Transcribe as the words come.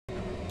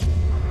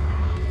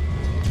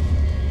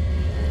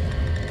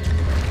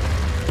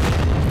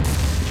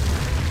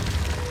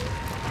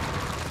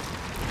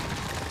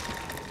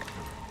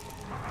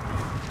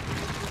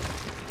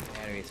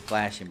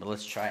flashing, but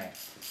let's try it.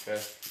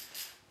 Okay.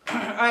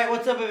 Alright,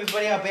 what's up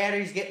everybody? Our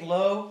battery's getting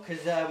low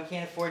because we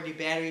can't afford new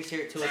batteries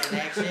here at Tools in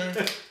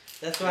Action.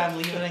 That's why I'm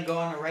leaving and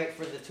going right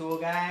for the tool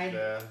guide.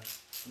 Yeah.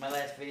 My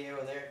last video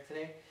there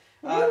today.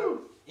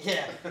 Woo!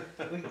 Yeah.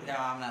 No,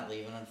 I'm not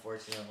leaving,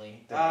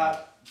 unfortunately.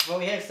 But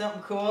we have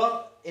something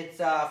cool. It's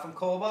from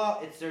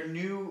KOBALT. It's their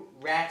new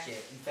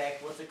ratchet. In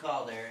fact, what's it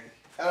called, Aaron?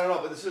 I don't know,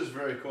 but this is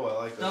very cool.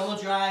 I like this.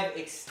 DoubleDrive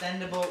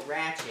extendable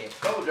ratchet.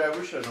 DoubleDrive,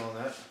 we should have known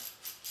that.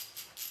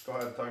 Go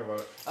ahead and talk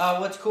about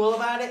it. What's cool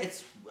about it,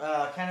 it's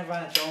kind of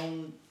on its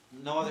own.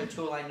 No other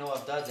tool I know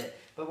of does it.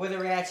 But with a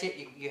ratchet,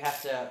 you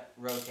have to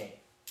rotate,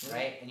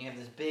 right? And you have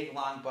this big,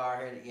 long bar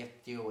here that you have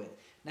to deal with.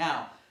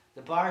 Now,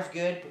 the bar's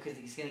good because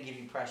it's going to give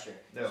you pressure.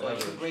 Yeah, so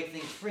you can break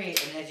things free,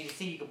 and as you can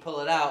see, you can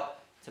pull it out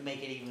to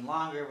make it even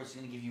longer, which is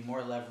going to give you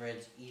more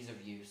leverage, ease of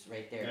use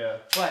right there. Yeah.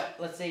 But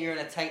let's say you're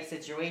in a tight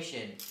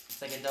situation.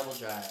 It's like a double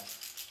drive.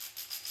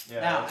 Yeah,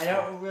 now, I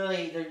don't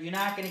really, you're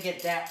not going to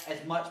get that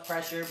as much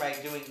pressure by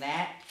doing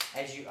that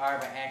as you are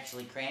by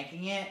actually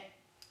cranking it.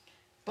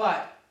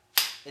 But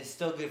it's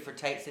still good for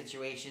tight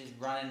situations,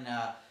 running,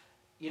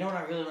 you know what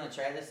I really want to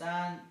try this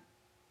on?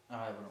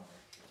 Oh, it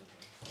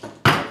wouldn't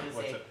work. It's okay. I was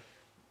going to say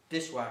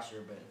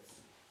dishwasher, but it's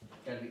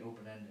got to be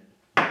open-ended.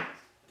 Oh.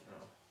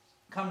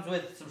 Comes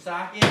with some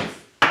sockets.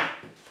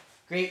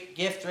 Great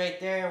gift right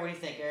there. What do you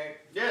think,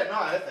 Eric? Yeah, no,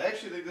 I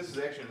actually think this is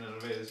actually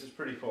innovative. This is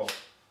pretty cool.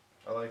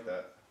 I like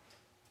that.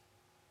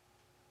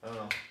 I don't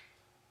know.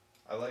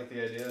 I like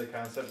the idea, the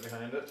concept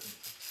behind it.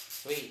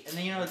 Sweet. And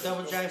then, you know, the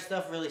double drive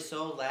stuff really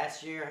sold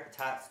last year. It's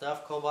hot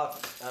stuff.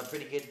 KOBALT's a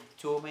pretty good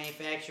tool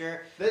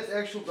manufacturer. That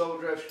actual double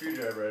drive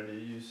screwdriver I do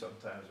use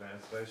sometimes, man.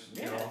 It's nice.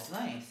 Yeah, you know. it's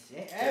nice.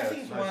 I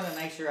think it's one of the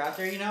nicer out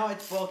there. You know,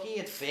 it's bulky,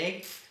 it's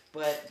big,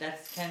 but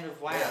that's kind of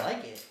why I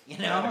like it. You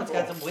know, yeah, it's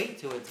got some weight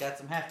to it. It's got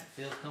some heft.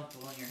 It feels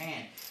comfortable in your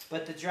hand.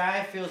 But the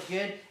drive feels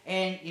good.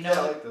 And, you know, yeah,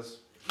 I like this.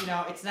 You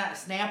know, it's not a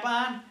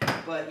snap-on,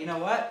 but you know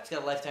what? It's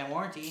got a lifetime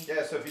warranty.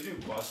 Yeah, so if you do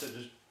bust it,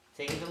 just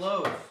take it to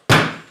Lowe's.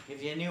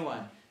 Give you a new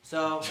one.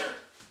 So,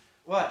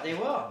 what? They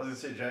will. I was going to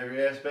say, drive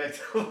your ass back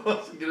to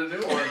Lowe's and get a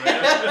new one,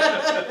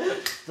 man.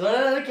 Throw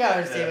it on the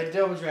counter, say, but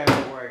double drive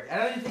won't work. I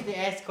don't even think they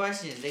ask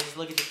questions. They just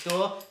look at the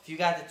tool. If you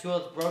got the tool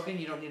that's broken,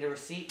 you don't need a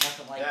receipt,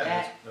 nothing like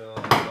that. They're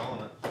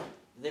installing it.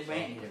 They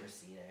might need a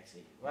receipt,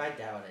 actually. Well, I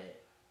doubt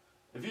it.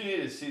 If you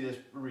need to see this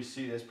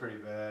receipt, that's pretty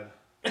bad.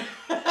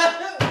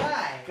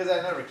 Why? Because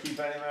I never keep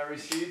any of my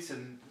receipts,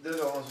 and they're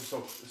the ones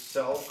who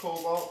sell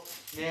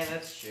KOBALT. Yeah,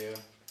 that's true.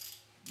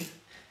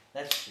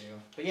 That's true.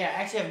 But yeah,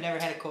 actually I've never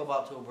had a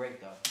KOBALT tool break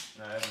though.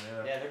 No, I haven't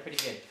either. Yeah, they're pretty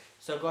good.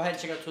 So go ahead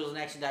and check out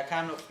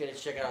toolsinaction.com. Don't forget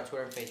to check out our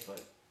Twitter and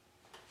Facebook.